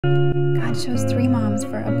God chose 3 moms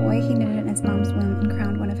for a boy he knitted in his mom's womb and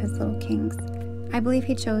crowned one of his little kings. I believe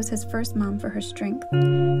he chose his first mom for her strength,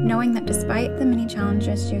 knowing that despite the many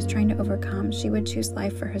challenges she was trying to overcome, she would choose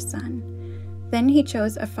life for her son. Then he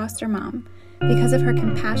chose a foster mom because of her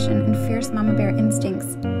compassion and fierce mama bear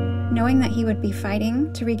instincts, knowing that he would be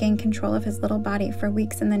fighting to regain control of his little body for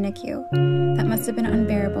weeks in the NICU. That must have been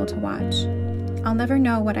unbearable to watch. I'll never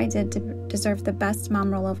know what I did to deserve the best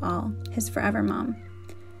mom role of all, his forever mom.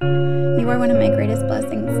 You are one of my greatest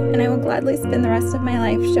blessings, and I will gladly spend the rest of my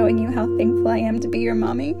life showing you how thankful I am to be your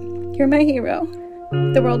mommy. You're my hero.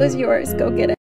 The world is yours. Go get it.